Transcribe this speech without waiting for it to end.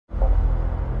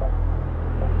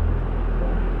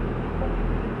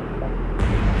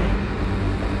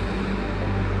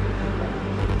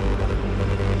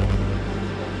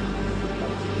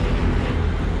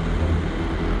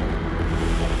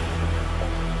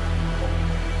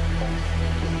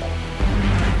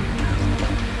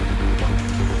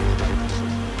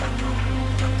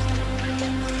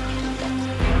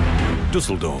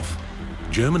Düsseldorf,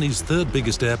 Germany's third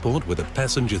biggest airport with a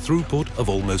passenger throughput of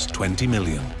almost 20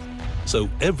 million. So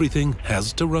everything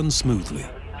has to run smoothly.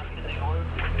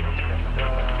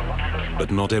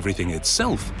 But not everything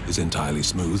itself is entirely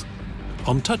smooth.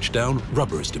 On touchdown,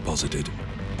 rubber is deposited.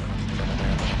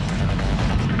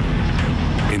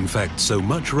 In fact, so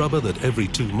much rubber that every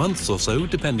 2 months or so,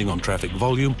 depending on traffic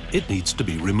volume, it needs to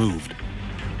be removed.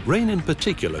 Rain in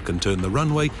particular can turn the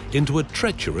runway into a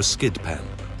treacherous skid pan.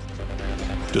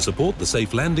 To support the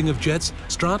safe landing of jets,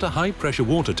 Strate high-pressure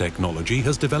water technology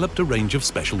has developed a range of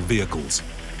special vehicles.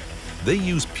 They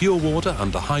use pure water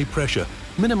under high pressure,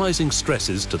 minimizing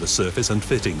stresses to the surface and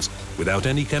fittings, without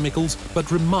any chemicals,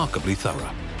 but remarkably thorough.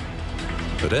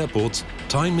 At airports,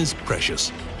 time is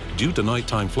precious. Due to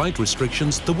nighttime flight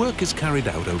restrictions, the work is carried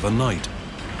out overnight.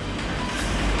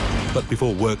 But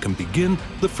before work can begin,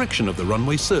 the friction of the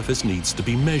runway surface needs to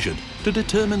be measured to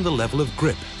determine the level of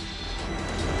grip.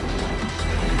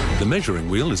 The measuring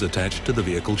wheel is attached to the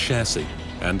vehicle chassis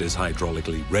and is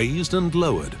hydraulically raised and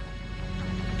lowered.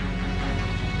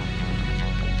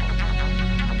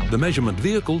 The measurement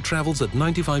vehicle travels at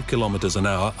 95 kilometers an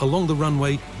hour along the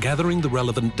runway, gathering the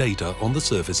relevant data on the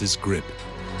surface's grip.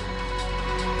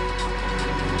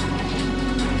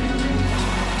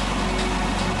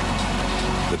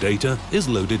 The data is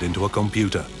loaded into a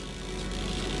computer.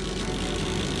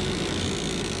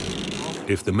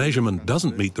 If the measurement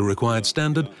doesn't meet the required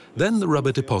standard, then the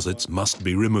rubber deposits must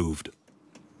be removed.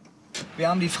 Wir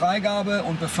haben die Freigabe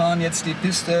und befahren jetzt die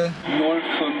Piste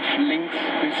 05 links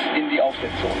bis in die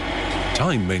Aufsetzung.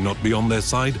 Time may not be on their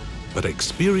side, but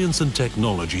experience and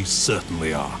technology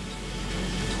certainly are.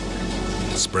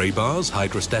 Spray bars,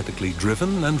 hydrostatically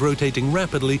driven and rotating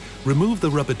rapidly, remove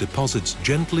the rubber deposits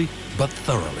gently but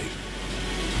thoroughly.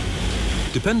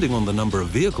 Depending on the number of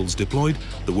vehicles deployed,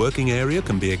 the working area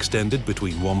can be extended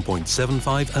between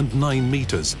 1.75 and 9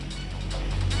 meters.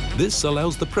 This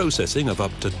allows the processing of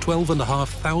up to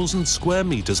 12,500 square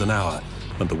meters an hour,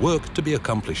 and the work to be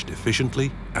accomplished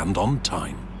efficiently and on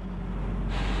time.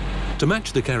 To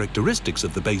match the characteristics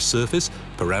of the base surface,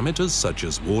 parameters such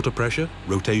as water pressure,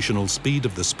 rotational speed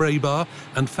of the spray bar,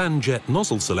 and fan jet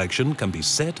nozzle selection can be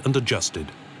set and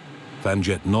adjusted. Fan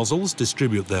jet nozzles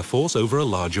distribute their force over a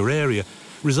larger area,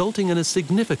 resulting in a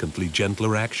significantly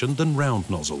gentler action than round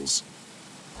nozzles.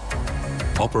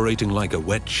 Operating like a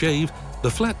wet shave,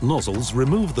 the flat nozzles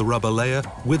remove the rubber layer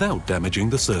without damaging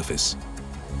the surface.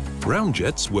 Round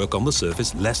jets work on the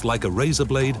surface less like a razor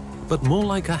blade, but more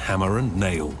like a hammer and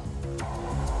nail.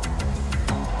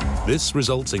 This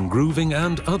results in grooving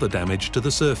and other damage to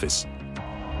the surface.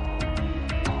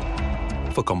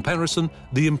 For comparison,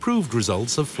 the improved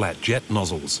results of flat jet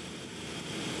nozzles.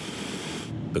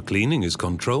 The cleaning is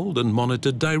controlled and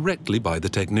monitored directly by the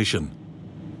technician.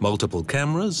 Multiple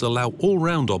cameras allow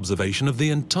all-round observation of the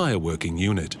entire working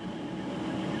unit.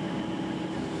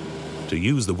 To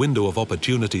use the window of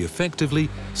opportunity effectively,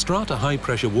 Strate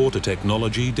high-pressure water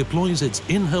technology deploys its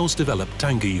in-house developed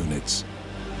tanker units.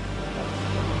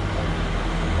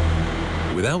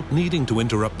 Without needing to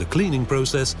interrupt the cleaning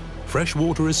process, fresh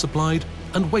water is supplied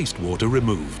and wastewater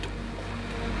removed.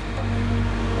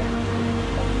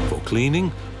 For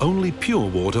cleaning, only pure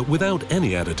water without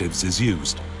any additives is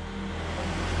used.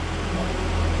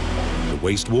 The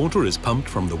wastewater is pumped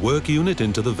from the work unit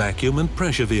into the vacuum and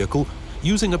pressure vehicle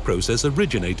using a process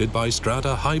originated by Strate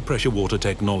high-pressure water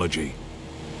technology.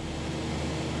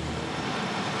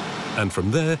 And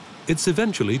from there, it's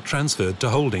eventually transferred to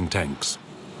holding tanks.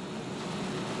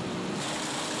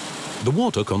 The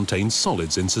water contains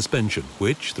solids in suspension,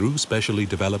 which, through specially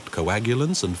developed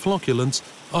coagulants and flocculants,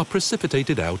 are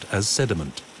precipitated out as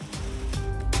sediment.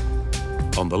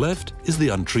 On the left is the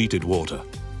untreated water.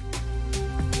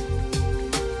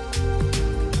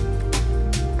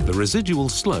 The residual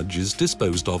sludge is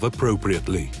disposed of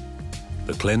appropriately.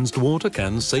 The cleansed water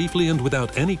can safely and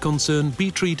without any concern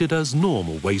be treated as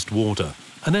normal wastewater,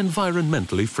 an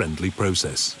environmentally friendly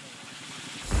process.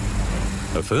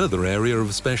 A further area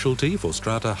of specialty for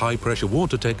Strate high-pressure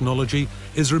water technology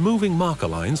is removing marker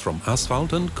lines from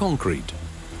asphalt and concrete.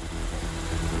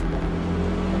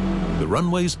 The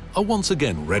runways are once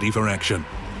again ready for action,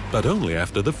 but only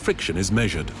after the friction is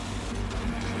measured.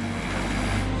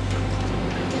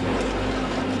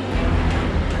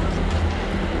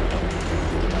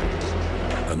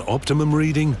 An optimum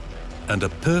reading and a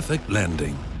perfect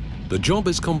landing. The job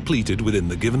is completed within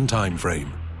the given time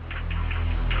frame.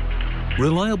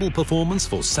 Reliable performance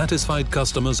for satisfied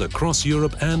customers across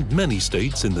Europe and many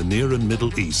states in the Near and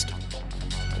Middle East.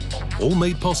 All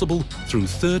made possible through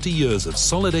 30 years of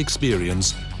solid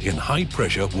experience in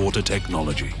high-pressure water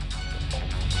technology.